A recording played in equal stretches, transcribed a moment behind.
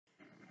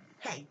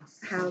Hey,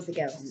 how's it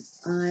going?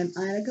 I'm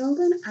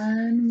IlaGolden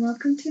and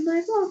welcome to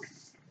my vlog.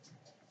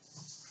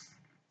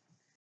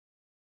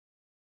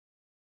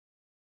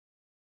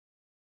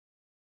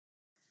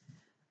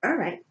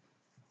 Alright,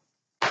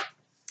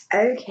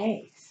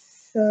 okay,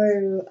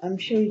 so I'm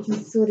sure you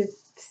can sort of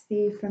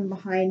see from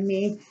behind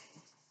me,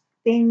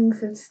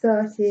 things have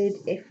started,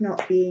 if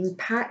not being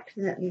packed,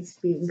 then at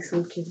least being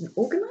sorted and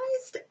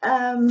organised.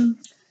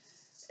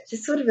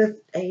 Just sort of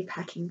a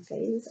packing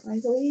phase, I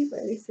believe, or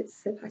at least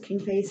it's a packing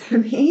phase for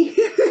me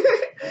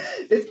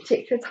this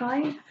particular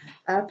time,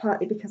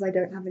 partly because I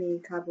don't have any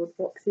cardboard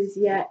boxes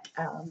yet.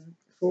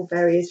 For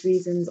various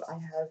reasons, I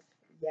have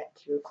yet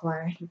to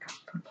acquire any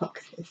cardboard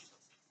boxes.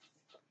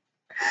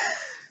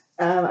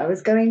 I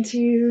was going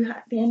to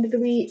at the end of the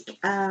week,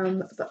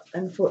 but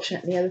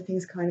unfortunately other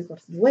things kind of got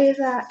in the way of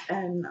that,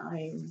 and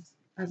I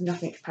have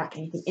nothing to pack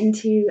anything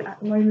into at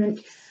the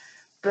moment.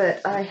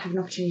 But I have an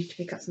opportunity to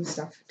pick up some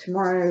stuff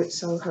tomorrow,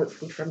 so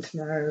hopefully from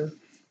tomorrow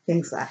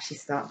things will actually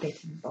start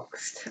getting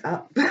boxed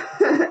up,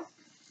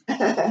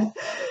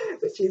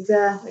 which is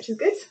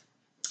good.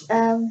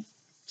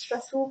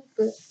 Stressful,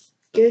 but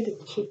good.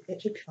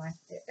 It should be fine.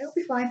 It'll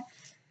be fine.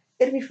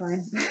 It'll be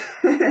fine.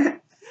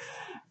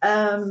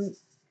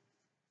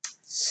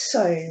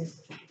 So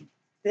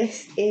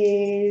this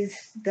is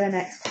the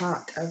next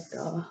part of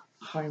the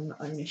home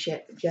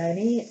ownership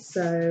journey.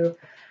 So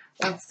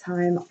last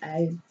time,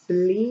 I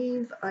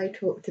believe I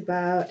talked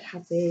about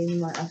having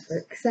my offer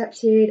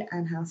accepted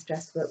and how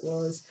stressful it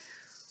was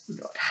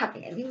not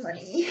having any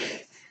money,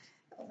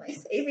 all my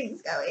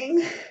savings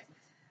going.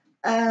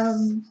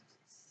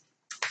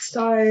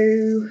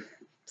 So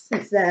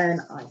since then,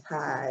 I've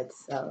had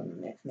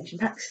some information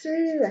packs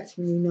through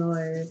letting me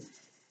know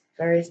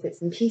various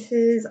bits and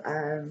pieces.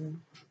 I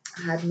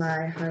had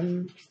my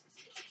home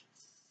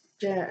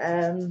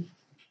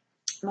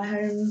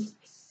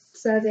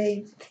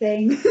survey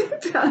thing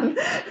done.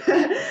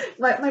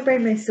 my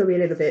brain may still be a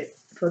little bit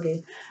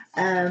foggy,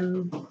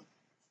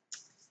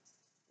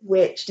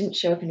 which didn't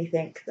show up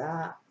anything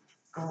that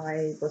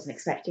I wasn't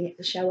expecting it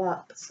to show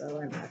up, so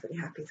I'm perfectly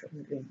happy sort of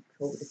moving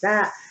forward with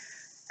that.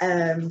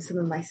 Some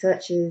of my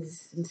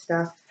searches and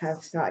stuff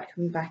have started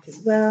coming back as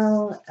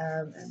well,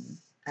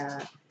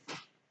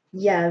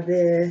 yeah,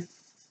 the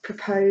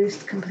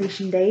proposed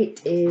completion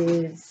date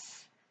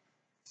is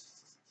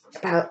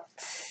about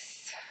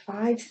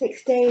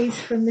 5-6 days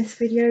from this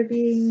video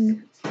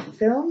being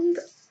filmed.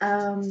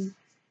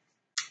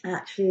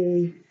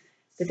 Actually,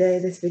 the day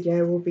this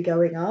video will be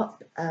going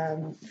up,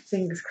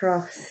 fingers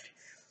crossed,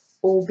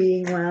 all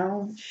being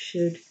well,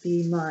 should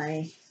be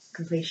my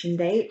completion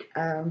date.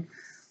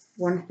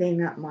 One thing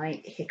that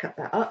might hiccup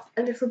that up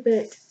a little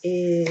bit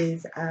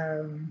is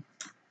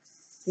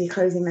the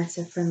closing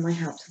letter from my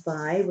Help to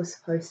Buy was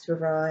supposed to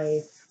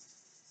arrive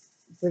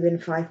within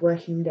 5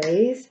 working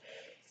days.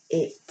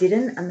 It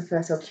didn't, and the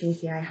first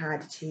opportunity I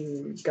had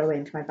to go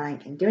into my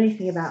bank and do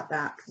anything about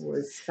that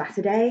was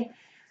Saturday,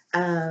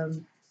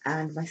 and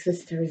my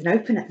solicitor isn't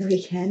open at the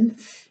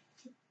weekend,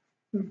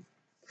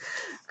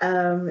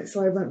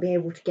 so I won't be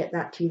able to get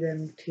that to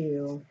them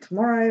till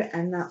tomorrow,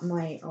 and that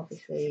might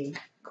obviously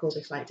cause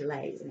a slight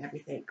delay and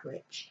everything,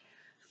 which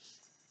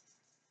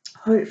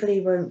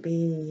hopefully won't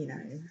be,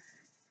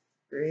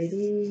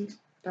 really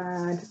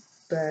bad,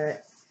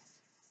 but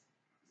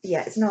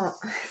yeah, it's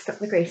not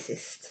the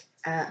greatest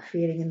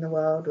feeling in the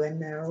world when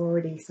there are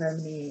already so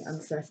many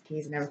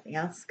uncertainties and everything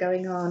else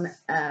going on.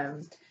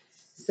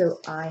 So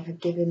I have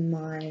given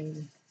my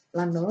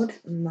landlord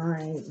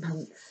my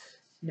month's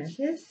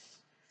notice.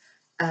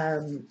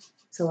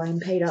 So I'm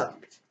paid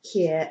up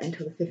here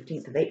until the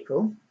 15th of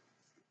April,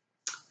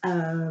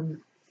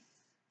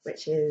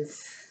 which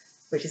is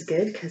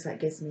good because that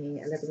gives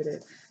me a little bit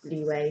of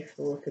leeway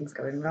for things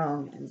going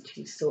wrong and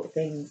to sort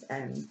things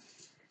and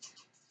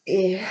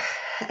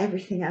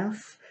everything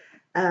else.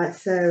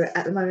 So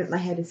at the moment my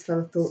head is full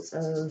of thoughts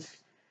of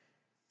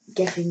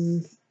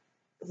getting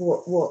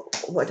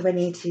what do I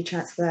need to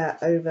transfer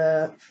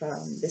over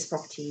from this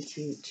property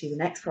to the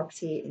next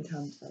property in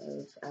terms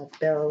of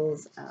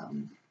bills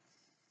and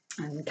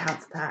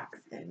council tax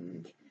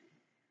and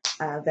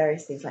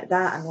various things like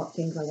that, and what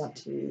things I want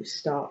to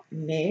start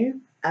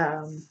new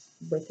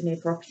with the new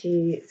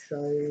property.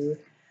 So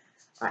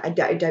I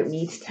don't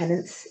need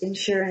tenants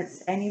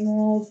insurance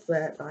anymore,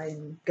 but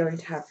I'm going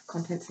to have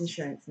contents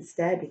insurance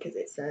instead because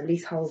it's a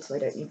leasehold, so I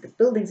don't need the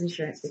buildings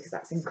insurance because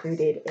that's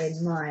included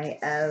in my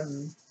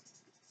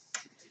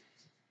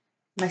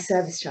my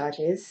service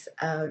charges,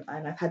 and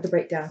I've had the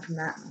breakdown from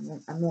that,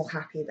 and I'm more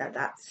happy that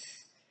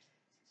that's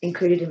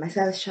included in my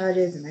service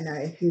charges, and I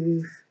know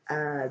who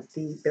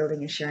the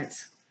building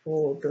insurance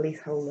for the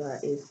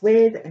leaseholder is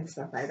with and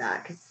stuff like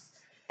that, because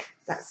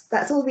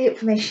that's all the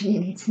information you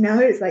need to know.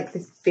 It's like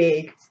this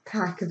big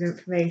pack of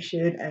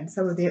information, and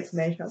some of the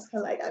information I was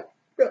kind of like, I'm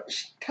not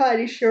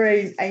entirely sure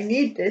I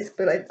need this,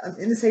 but I'm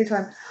in the same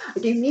time, I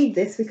do need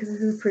this because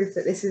this is proof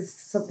that this is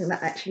something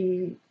that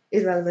actually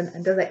is relevant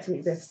and does actually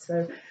exist.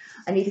 So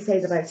I need to say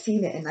that I've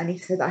seen it, and I need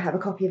to say that I have a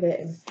copy of it,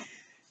 and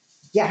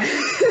yeah.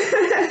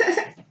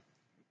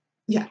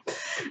 Yeah.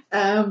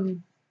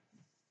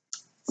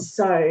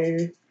 So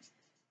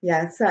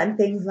yeah, certain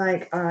things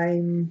like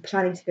I'm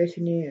planning to go to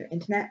a new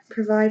internet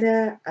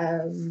provider,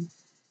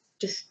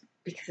 just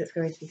because it's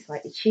going to be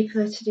slightly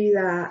cheaper to do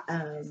that.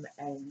 And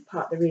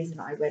part of the reason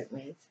I went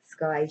with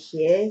Sky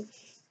here,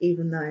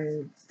 even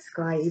though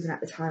Sky, even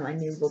at the time, I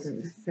knew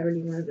wasn't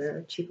necessarily one of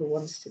the cheaper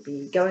ones to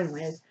be going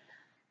with,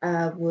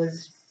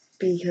 was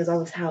because I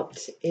was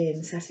helped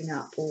in setting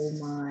up all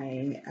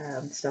my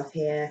stuff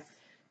here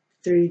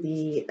through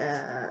the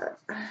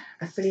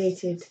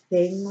affiliated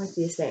thing with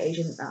the estate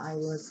agent that I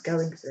was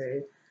going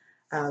through.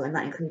 And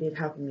that included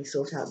helping me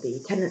sort out the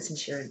tenants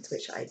insurance,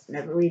 which I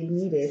never really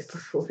needed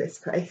before this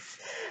place.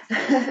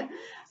 I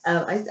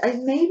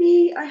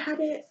had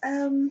it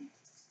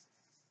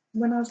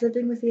when I was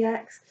living with the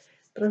ex,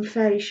 but I'm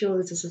fairly sure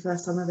this is the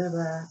first time I've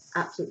ever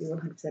absolutely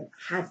 100%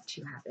 had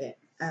to have it.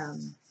 I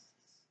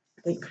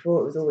think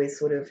before it was always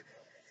sort of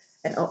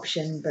an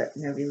option, but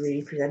nobody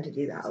really presented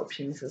you that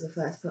option. This was the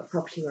first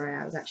property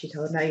where I was actually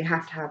told, no, you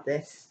have to have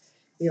this.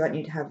 We want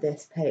you to have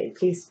this. Pay,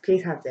 please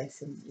have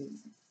this, and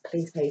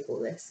please pay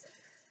for this.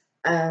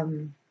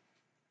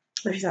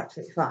 Which is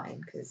absolutely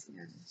fine because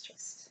it's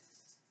just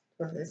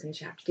one of those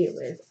things you have to deal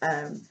with.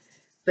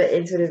 But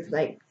in sort of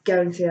like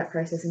going through that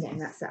process and getting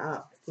that set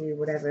up through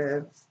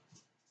whatever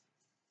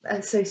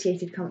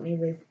associated company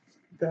with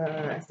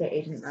the estate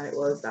agent that it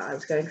was that I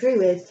was going through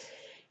with,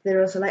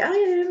 they're also like, oh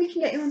yeah, we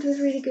can get you onto this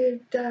really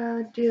good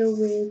deal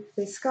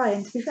with Sky.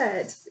 And to be fair,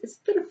 it's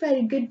been a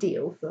fairly good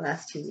deal for the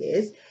last 2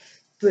 years.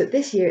 But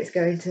this year it's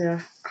going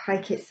to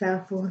hike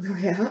itself all the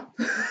way up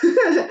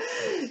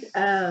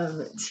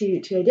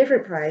to a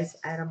different price,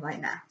 and I'm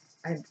like, nah.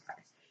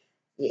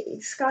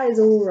 Sky is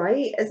all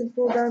right as a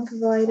broadband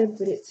provider,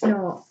 but it's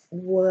not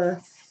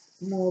worth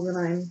more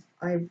than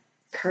I'm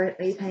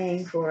currently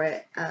paying for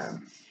it.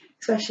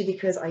 Especially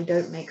because I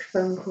don't make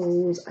phone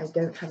calls, I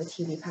don't have a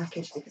TV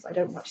package because I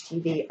don't watch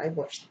TV, I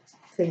watch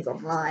things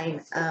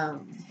online.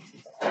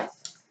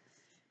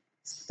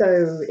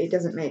 So it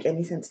doesn't make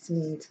any sense to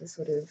me to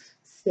sort of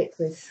stick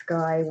with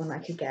Sky when I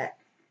could get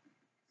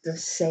the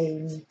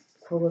same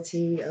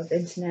quality of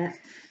internet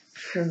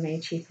from a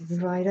cheaper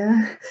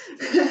provider.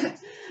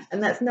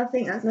 And that's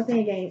nothing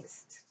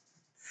against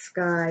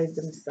Sky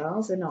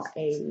themselves. They're not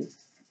a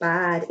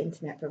bad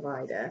internet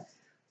provider,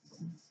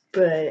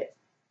 but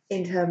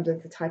in terms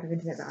of the type of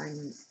internet that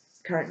I'm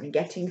currently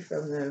getting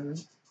from them,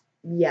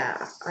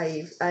 yeah,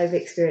 I've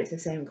experienced the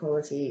same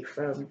quality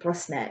from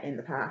PlusNet in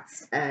the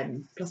past,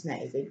 and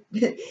PlusNet is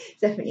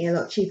definitely a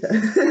lot cheaper.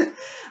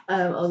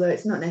 Although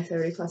it's not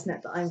necessarily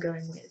PlusNet that I'm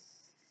going with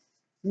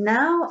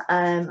now.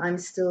 I'm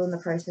still in the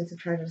process of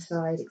trying to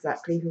decide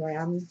exactly who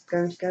I am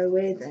going to go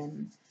with,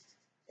 and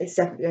it's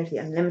definitely going to be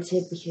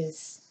unlimited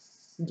because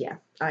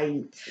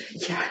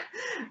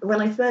when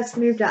I first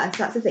moved out, and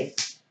so that's the thing.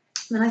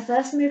 When I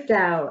first moved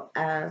out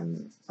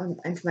into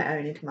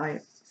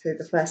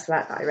the first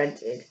flat that I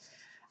rented,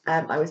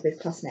 I was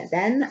with PlusNet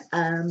then.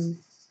 And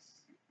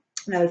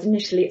I was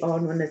initially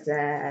on one of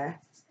their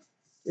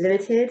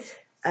limited,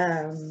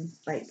 so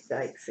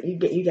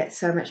you get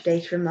so much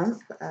data a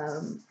month,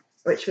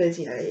 which was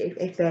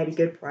a fairly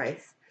good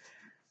price.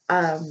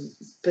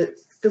 But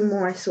the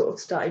more I sort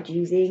of started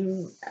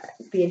using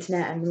the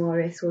internet, and the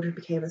more I sort of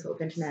became a sort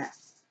of internet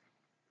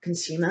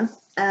consumer,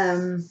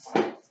 the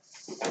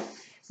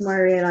more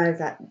I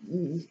realised that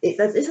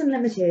it's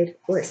unlimited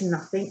or it's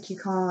nothing. You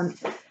can't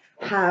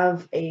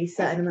have a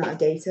certain amount of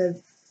data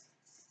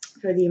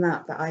for the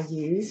amount that I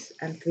use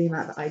and for the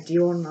amount that I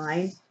do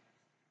online.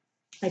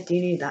 I do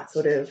need that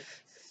sort of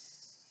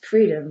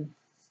freedom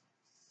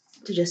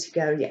to just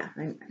go, yeah,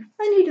 I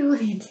need all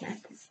the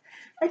internet.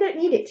 I don't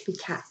need it to be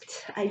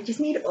capped. I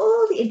just need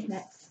all the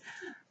internet.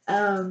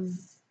 So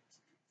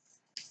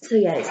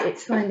yeah,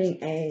 it's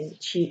finding a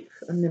cheap,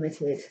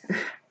 unlimited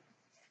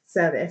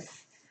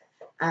service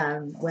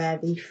where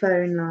the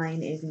phone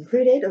line is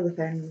included, or the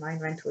phone line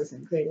rental is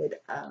included,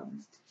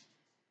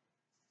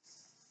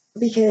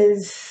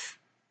 because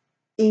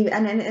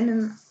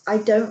and I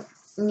don't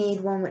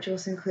need one which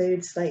also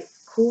includes like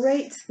call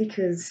rates,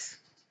 because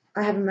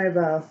I have a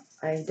mobile,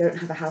 I don't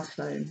have a house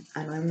phone,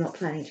 and I'm not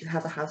planning to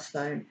have a house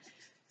phone.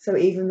 So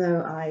even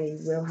though I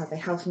will have a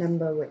house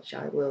number which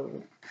I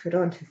will put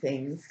onto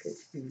things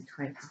because you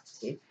kind of have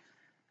to,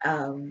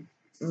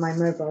 my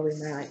mobile, when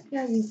they're like,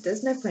 yeah,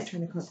 there's no point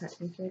trying to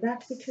contact me through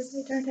that because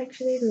they don't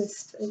actually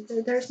exist.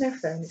 There's no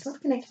phone. It's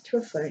not connected to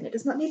a phone. It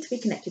does not need to be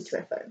connected to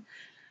a phone.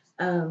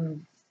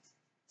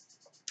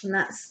 And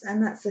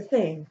that's the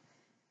thing.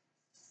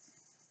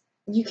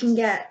 You can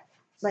get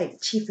like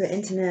cheaper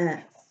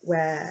internet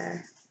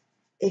where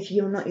if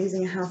you're not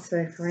using a house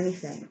phone for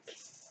anything,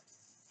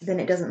 then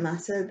it doesn't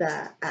matter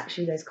that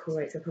actually those call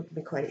rates are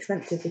probably quite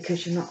expensive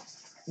because you're not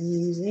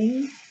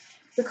using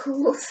the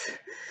calls.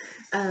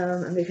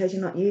 And because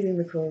you're not using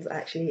the calls,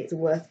 actually it's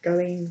worth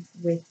going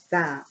with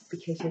that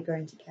because you're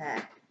going to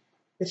get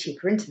the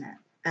cheaper internet,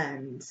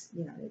 and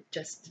it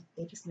just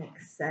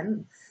makes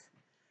sense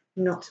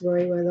not to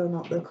worry whether or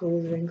not the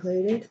calls are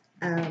included.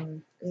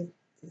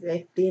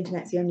 If the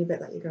internet's the only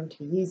bit that you're going to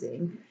be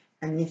using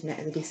and the internet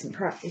is a decent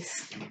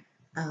price,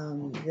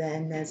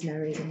 then there's no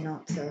reason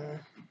not to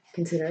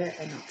consider it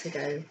and not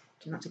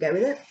to go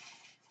with it.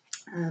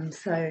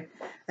 So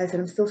as I said,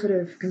 I'm still sort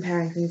of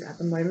comparing things at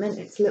the moment.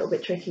 It's a little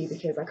bit tricky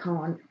because I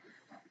can't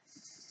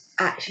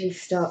actually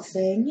start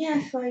saying,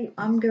 yes,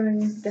 I'm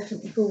going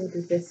definitely forward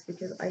with this,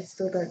 because I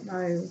still don't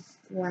know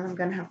when I'm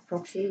going to have a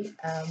property.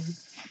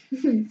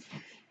 And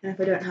if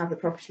I don't have the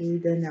property,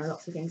 then there are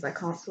lots of things I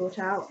can't sort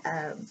out.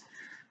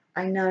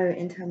 I know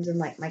in terms of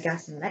like my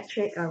gas and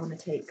electric, I want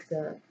to take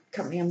the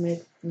company I'm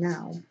with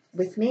now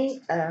with me,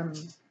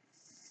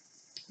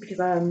 because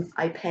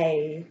I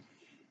pay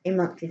a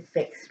monthly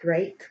fixed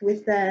rate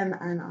with them,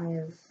 and I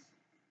have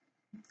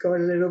got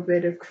a little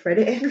bit of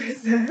credit in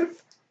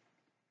reserve.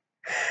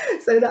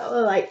 So that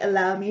will like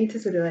allow me to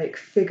sort of like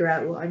figure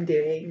out what I'm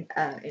doing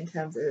in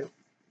terms of,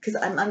 because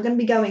I'm going to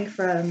be going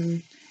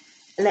from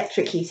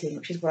electric heating,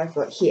 which is what I've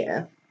got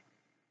here,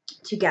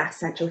 to gas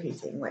central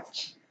heating,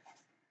 which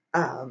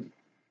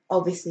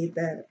obviously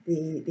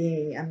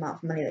the amount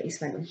of money that you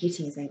spend on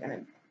heating isn't going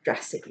to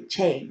drastically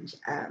change,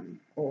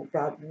 or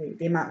rather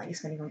the amount that you're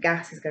spending on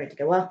gas is going to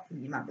go up,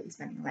 and the amount that you're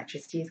spending on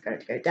electricity is going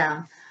to go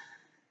down.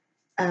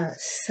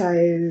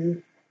 So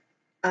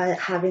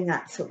having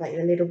that sort of like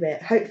a little bit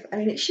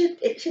it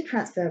should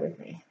transfer with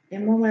me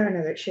in one way or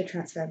another. It should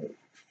transfer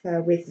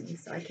with me,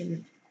 so I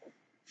can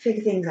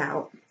figure things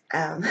out,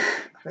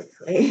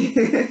 hopefully.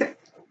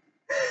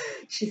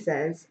 She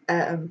says.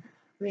 I'm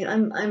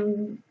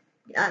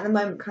at the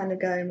moment kind of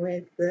going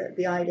with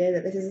the idea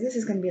that this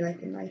is going to be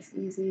like a nice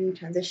easy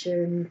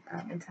transition,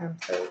 in terms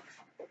of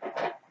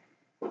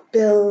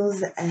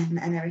bills and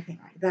everything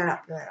like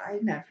that, but I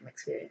know from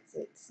experience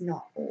it's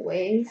not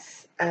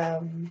always.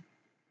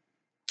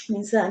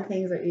 Certain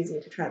things are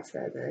easier to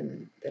transfer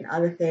than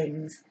other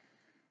things,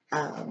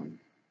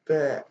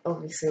 but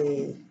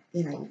obviously,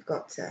 you've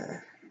got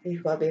to be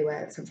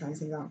aware that sometimes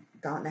things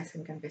aren't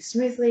necessarily going to go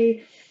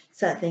smoothly.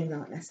 Certain things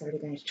aren't necessarily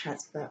going to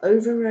transfer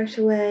over right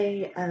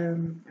away.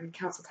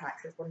 Council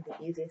tax is one of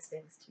the easiest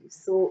things to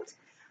sort.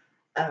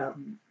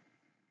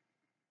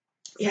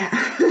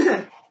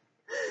 Yeah.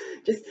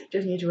 just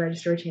need to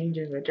register a change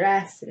of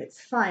address, and it's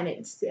fine.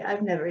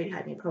 I've never really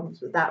had any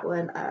problems with that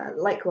one.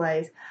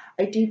 Likewise,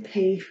 I do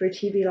pay for a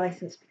TV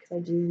license because I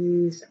do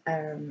use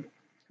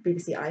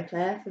BBC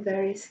iPlayer for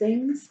various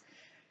things.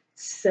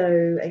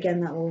 So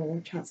again, that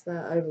will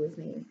transfer over with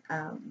me.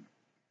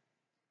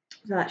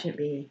 So that shouldn't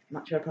be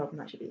much of a problem.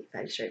 That should be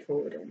fairly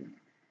straightforward and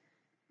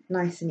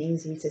nice and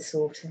easy to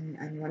sort,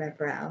 and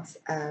whatever else.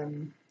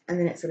 And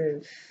then it's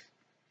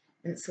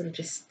sort of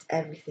just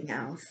everything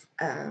else.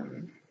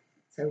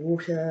 So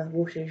water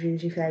is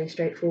usually fairly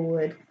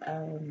straightforward.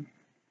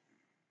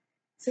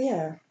 So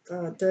yeah,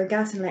 the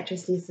gas and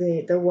electricity is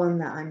the one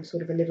that I'm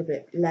sort of a little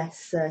bit less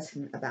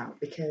certain about,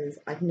 because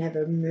I've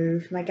never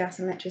moved my gas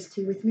and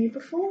electricity with me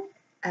before.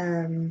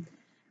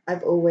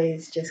 I've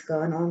always just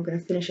gone, I'm going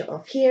to finish it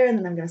off here, and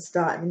then I'm going to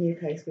start in the new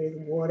place with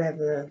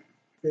whatever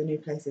the new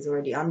place is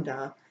already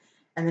under,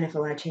 and then if I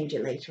want to change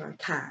it later, I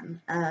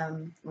can.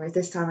 Whereas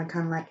this time I'm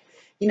kind of like,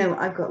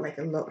 I've got like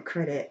a lot of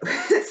credit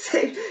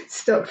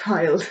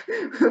stockpiled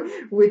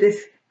with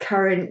this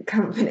current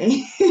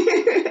company.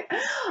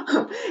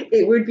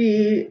 It would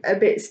be a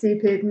bit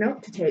stupid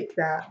not to take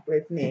that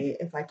with me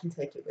if I can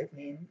take it with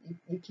me.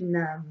 And you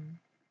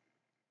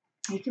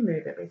can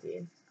move it with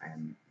you.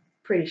 I'm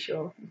pretty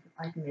sure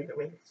I can move it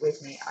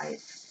with me.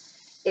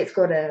 It's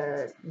got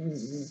a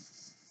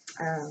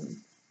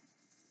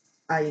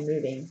are you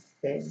moving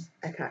thing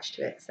attached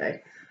to it, so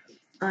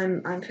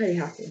I'm fairly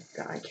happy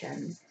that I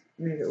can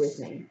move it with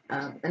me.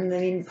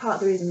 And part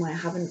of the reason why I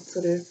haven't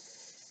sort of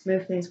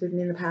moved things with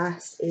me in the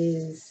past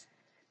is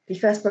the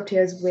first property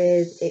I was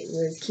with, it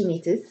was key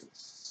meters.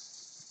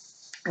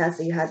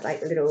 So you had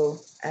like a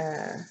little,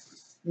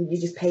 you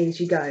just paid as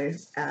you go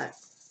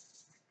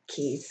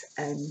keys,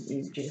 and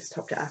you just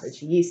topped it up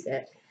as you used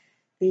it.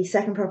 The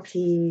second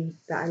property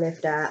that I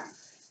lived at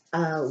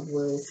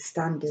was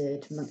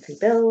standard monthly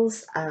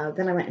bills.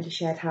 Then I went into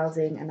shared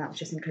housing, and that was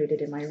just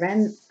included in my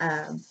rent.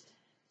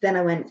 Then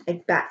I went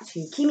back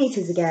to key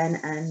meters again,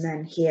 and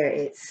then here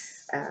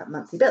it's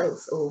monthly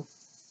bills, or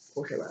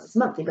quarterly. Well, it's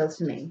monthly bills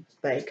for me,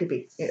 but it could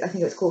be, I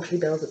think it was quarterly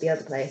bills at the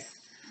other place.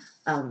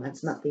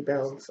 It's monthly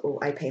bills,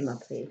 or I pay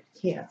monthly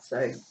here.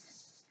 So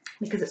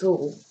because it's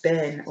all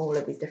been all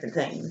of these different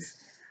things,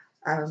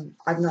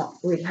 I've not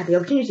really had the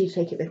opportunity to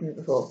take it with me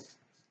before.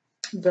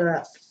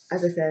 But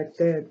as I said,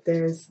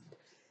 there's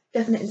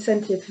definite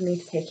incentive for me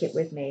to take it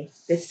with me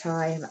this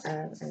time,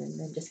 and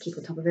then just keep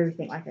on top of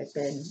everything like I've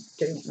been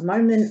doing at the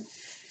moment,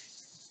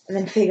 and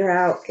then figure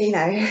out,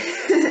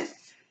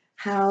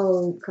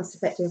 how cost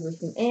effective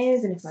everything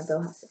is, and if my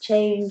bill has to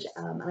change.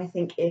 And I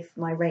think if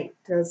my rate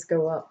does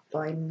go up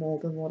by more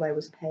than what I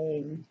was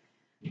paying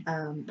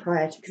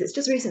prior to, because it's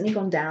just recently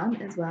gone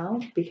down as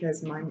well,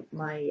 because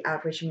my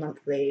average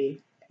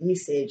monthly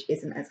usage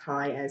isn't as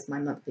high as my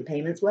monthly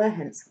payments were,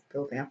 hence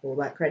building up all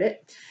that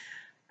credit.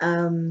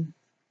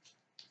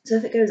 So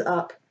if it goes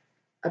up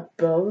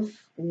above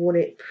what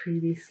it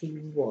previously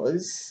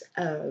was,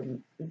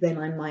 then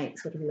I might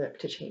sort of look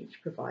to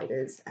change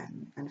providers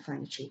and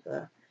find a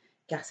cheaper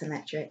gas and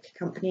electric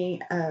company,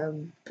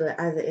 but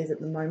as it is at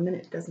the moment,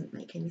 it doesn't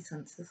make any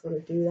sense to sort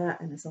of do that.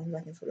 And as long as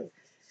I can sort of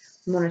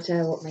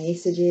monitor what my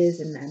usage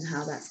is and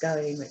how that's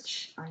going,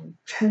 which I'm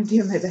trying to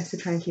do my best to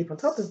try and keep on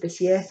top of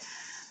this year.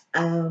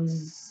 Well,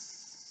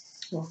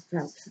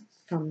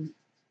 from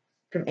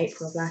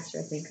April of last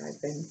year, I think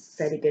I've been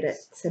fairly good at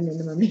sending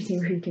them a meeting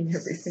reading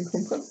every single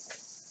month.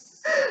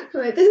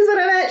 Like, this is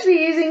what I'm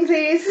actually using,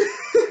 please.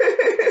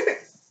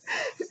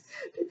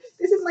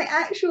 This is my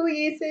actual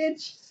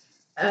usage.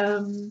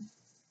 So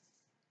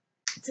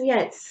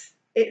yeah, it's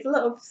a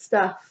lot of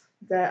stuff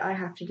that I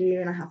have to do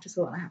and I have to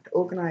sort and I have to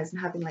organise,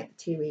 and having like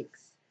 2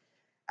 weeks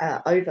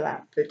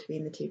overlap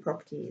between the two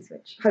properties,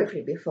 which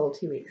hopefully will be a full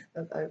 2 weeks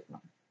of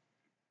overlap.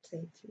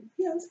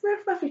 It's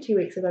roughly 2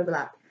 weeks of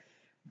overlap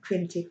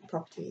between the two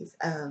properties,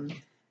 and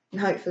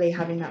hopefully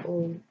having that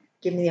will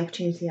give me the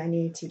opportunity I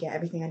need to get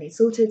everything I need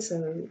sorted, so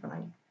when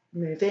I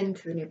move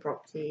into the new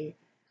property,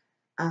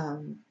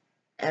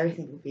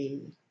 everything will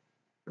be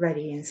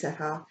ready and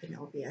set up and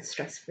it'll be as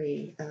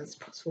stress-free as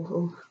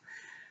possible.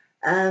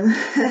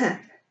 I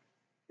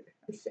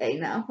say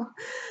now,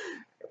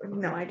 I have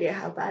no idea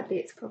how badly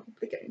it's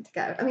probably going to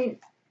go. I mean,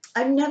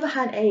 I've never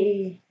had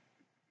a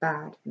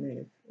bad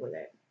move with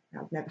it.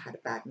 I've never had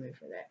a bad move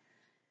with it.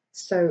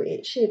 So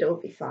it should all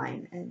be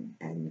fine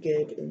and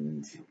good,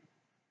 and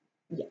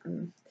yeah,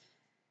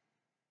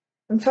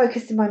 I'm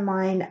focused in my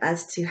mind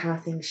as to how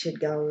things should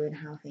go and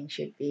how things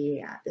should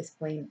be at this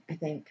point, I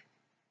think.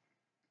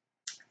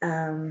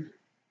 So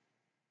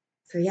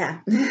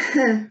yeah.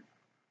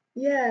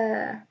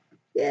 Yeah.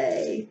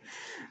 Yay.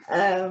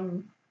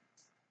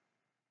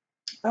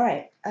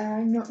 Alright,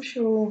 I'm not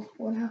sure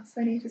what else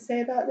I need to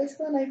say about this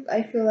one.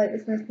 I feel like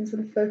this one's been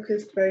sort of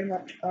focused very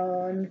much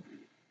on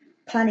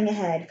planning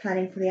ahead,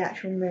 planning for the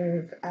actual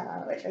move,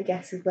 which I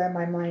guess is where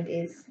my mind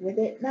is with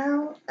it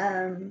now,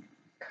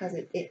 because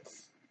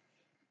it's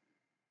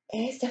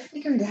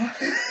definitely going to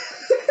happen.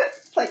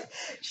 Like,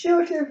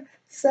 short of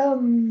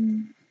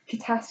some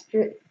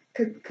catastrophe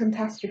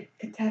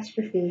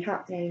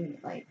happening,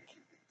 like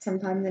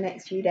sometime in the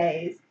next few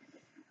days,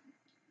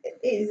 it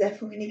is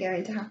definitely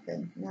going to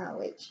happen now,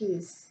 which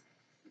is,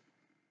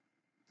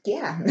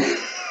 yeah.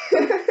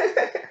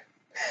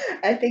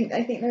 I think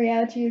the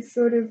reality is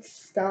sort of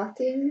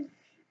starting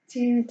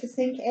to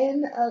sink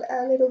in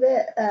a little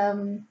bit.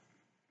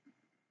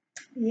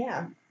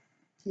 Yeah.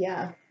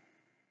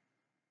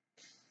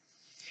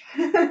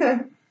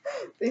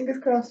 Fingers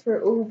crossed for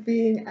it all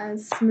being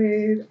as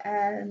smooth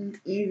and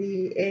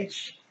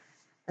easy-ish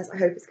as I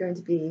hope it's going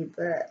to be,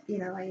 but you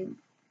know,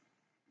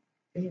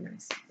 who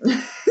knows.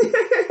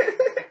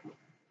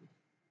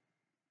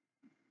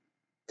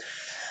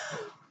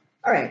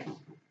 All right.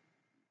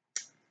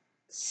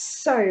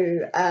 So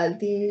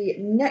the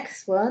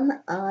next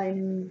one,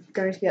 I'm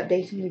going to be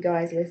updating you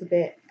guys a little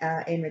bit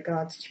in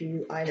regards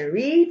to Isla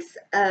Reads.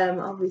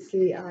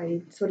 Obviously,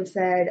 I sort of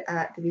said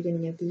at the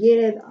beginning of the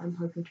year that I'm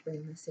hoping to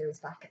bring this series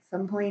back at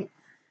some point,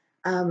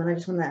 and I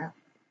just want to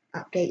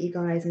update you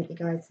guys and let you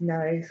guys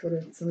know sort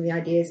of some of the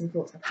ideas and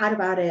thoughts I've had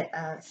about it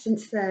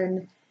since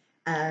then,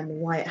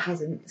 and why it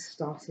hasn't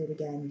started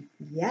again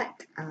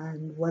yet,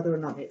 and whether or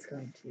not it's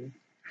going to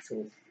at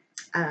all.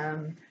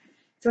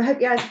 So I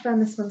hope you guys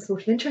found this one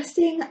sort of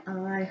interesting.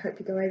 I hope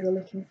you guys are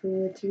looking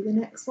forward to the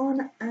next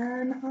one,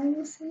 and I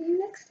will see you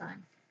next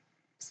time.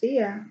 See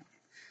ya!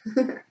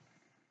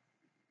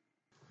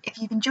 If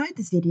you've enjoyed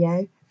this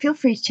video, feel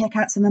free to check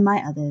out some of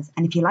my others,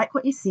 and if you like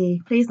what you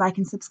see, please like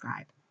and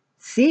subscribe.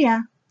 See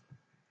ya!